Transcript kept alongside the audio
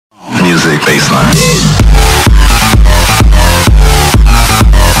music, baseline.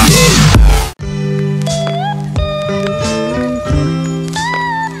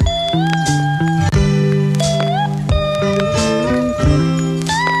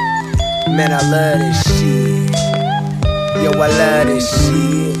 Man, I love this shit. Yo, I love this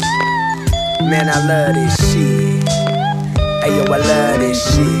shit. Man, I love this shit. Hey, yo, I love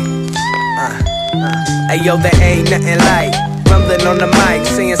this shit. Hey, yo, there ain't nothing like rumbling on the mic,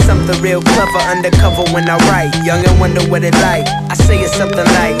 saying something real clever undercover when I write. Young and wonder what it like. I say it's something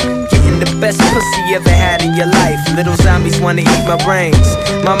like getting the best pussy you ever had in your life. Little zombies wanna eat my brains.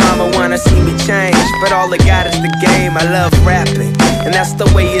 My mama wanna see me change, but all I got is the game. I love rapping, and that's the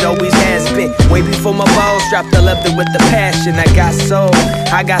way it always has been. Way before my balls dropped, I loved it with the passion. I got so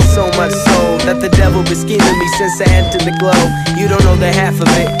much soul that the devil been scheming me since I entered the glow. You don't know the half of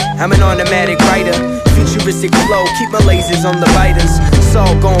it. I'm an automatic writer, futuristic flow, keep my lasers on the biters. It's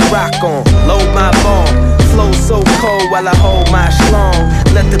all gon' rock on, load my bomb, flow so cold while I hold my schlong.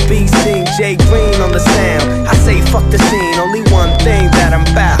 Let the beat sing, Jay Green on the sound. I say fuck the scene, only one thing that I'm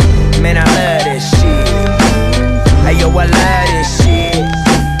bout. Man, I love this shit. Hey yo, I love this shit.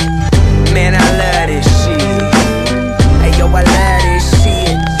 Man, I love this shit. Hey yo, I love this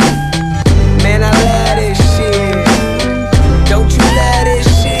shit. Man, I love this shit. Don't you love this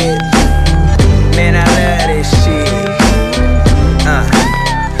shit? Man, I love this shit.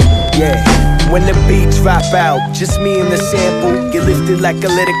 Yeah. When the beat drop out, just me and the sample, get lifted like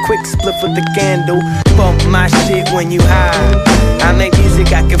a little quick split with the candle. Bump my shit when you high. I make music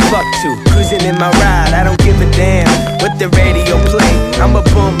I can fuck to, cruising in my ride. I don't give a damn what the radio play. I'ma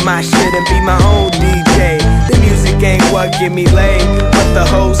bump my shit and be my own DJ. The music ain't what get me laid, but the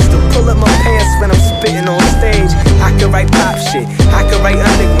host to pull up my pants when I'm spitting on stage. I can write pop shit, I can write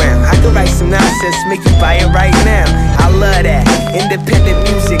underground, I can write some nonsense, make you buy it right now. I love that independent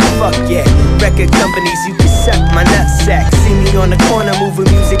music, fuck yeah. Record companies, you can suck my nutsack. See me on the corner moving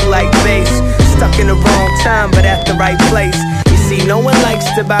music like bass. Stuck in the wrong time, but at the right place. You see, no one likes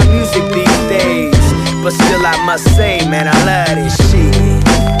to buy music these days, but still I must say, man, I love this shit.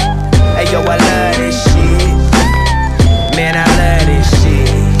 Hey yo, I love this shit. Man, I love this shit.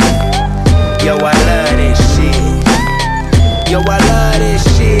 Yo, I love this shit. Yo, I love this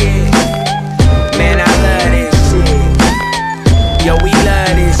shit. Man, I love this shit. Yo, we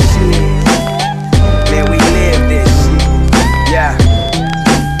love this shit. Man, we live this shit. Yeah.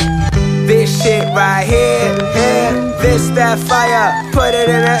 This shit right here, here. This that fire, put it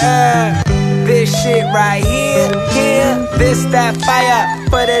in the air. This shit right here, here. This that fire,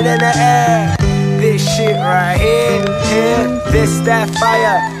 put it in the air. This shit right here, here. This that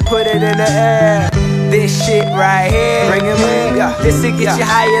fire, put it in the air. This shit right here, bring him in. Yeah. This will get you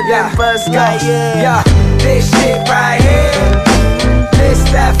higher than Buzz Guy, yeah. This shit right here, this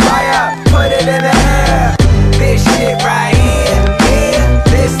that